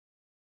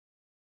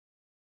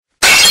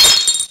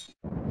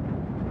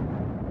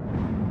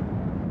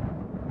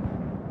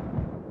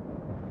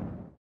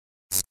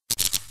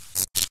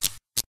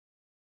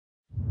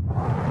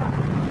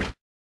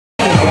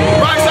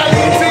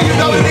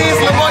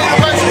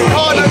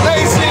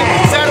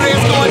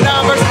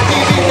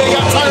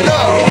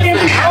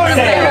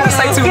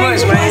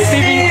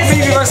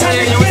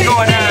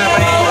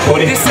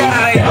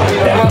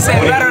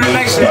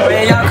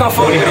come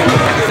fuck with him.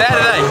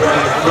 Saturday.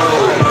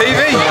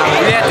 PV,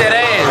 we at that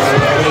ass.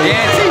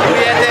 Guarantee,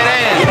 we at that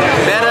ass.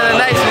 Battle of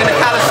the Nation in the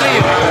Coliseum.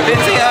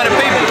 1,500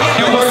 people.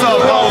 What's up,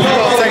 bro? We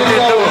gonna take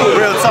this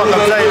through. Real talk,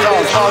 I'm James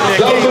Jones. Call me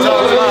a king,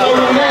 talk live.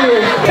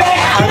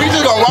 We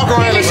just gonna walk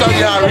around and show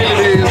you how it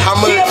really is, how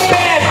much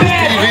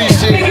PV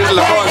shit, this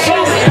Lamar shit.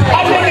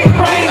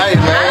 Hey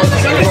man,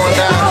 we're going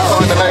down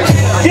on the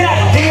nation. Go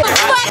ahead.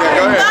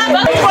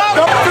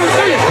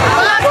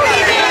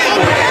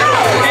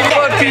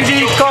 Fuck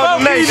PV, Cardinal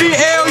Nation. PV,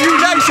 LU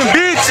Nation,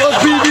 bitch. Fuck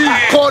PV,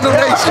 Cardinal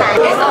Nation.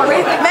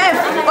 Man,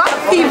 fuck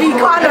PV,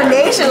 Cardinal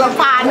Nation, la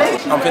partner.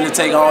 I'm finna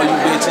take all you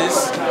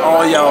bitches,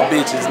 all y'all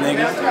bitches,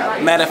 nigga.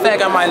 Matter of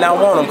fact, I might not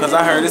want them because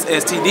I heard it's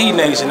STD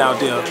Nation out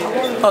there.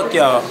 Fuck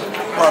y'all.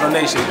 Cardinal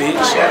Nation, bitch.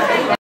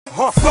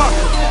 Oh, fuck,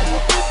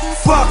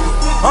 fuck,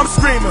 I'm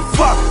screaming,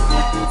 fuck,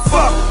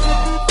 fuck,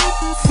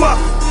 fuck,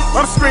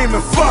 I'm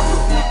screaming, fuck,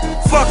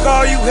 fuck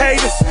all you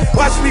haters,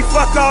 watch me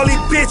fuck all these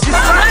bitches,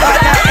 I got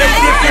 8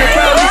 different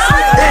colors,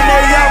 and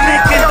they all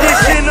in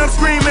condition, I'm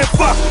screaming,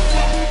 fuck,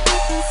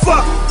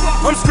 fuck,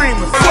 I'm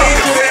screaming, fuck,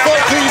 Fuck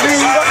PV,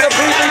 fuck the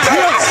PV,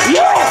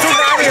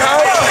 tsunami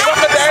hoe, fuck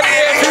the daddy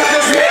and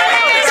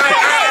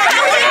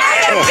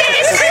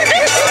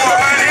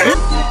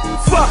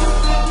fuck,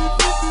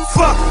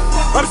 fuck,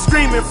 I'm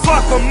screaming,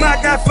 fuck them. I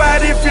got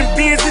 5 different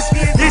business.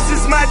 This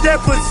is my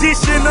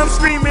deposition. I'm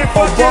screaming,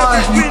 fuck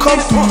Boy, you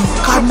come to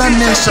Cardinal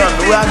Nation.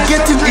 We are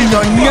getting in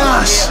your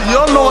nyash.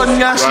 You don't know what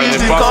nyash is.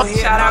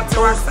 Shout out to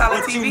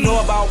R.S.E.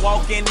 Y'all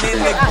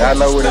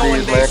know what it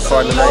is, man.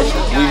 Cardinal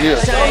Nation. We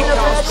here.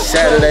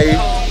 Saturday,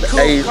 the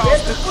 8th.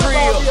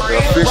 The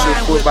official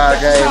football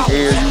game,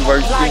 LU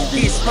versus PV.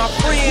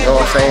 You know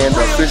what I'm saying?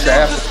 The official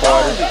after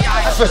party.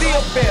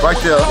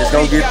 Right there. It's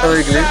gonna get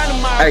ugly.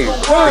 Hey,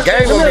 the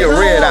game gonna be a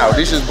red out.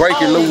 This is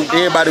breaking loose.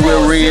 Everybody wear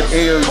red.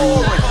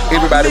 LU.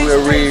 Everybody wear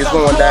red. It's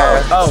going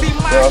down. Oh, you know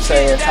what I'm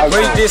saying?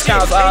 great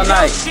discounts all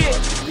night.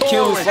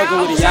 Q was fucking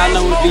with it. Y'all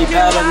know it be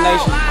Battle of the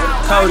Nation.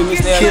 Cody,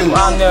 Mr. LU,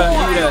 I'm there.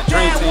 You the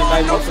Dream Team,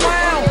 baby.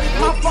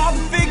 my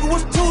father figure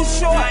was too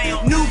short.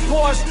 New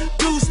Porsche,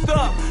 juiced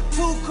up.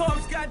 2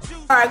 cups got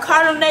juice. Alright,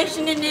 Cardinal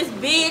Nation in this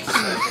bitch.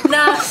 Know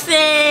what I'm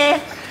saying?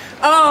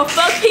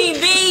 Fuck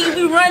PV,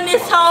 we run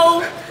this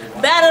whole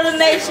Battle of the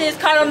Nations,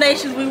 Cardinal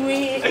Nations, we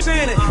win. 2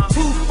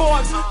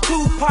 forks,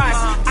 2 pots.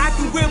 I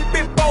can whip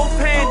it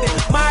both-handed.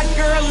 My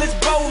girl is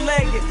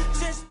bow-legged.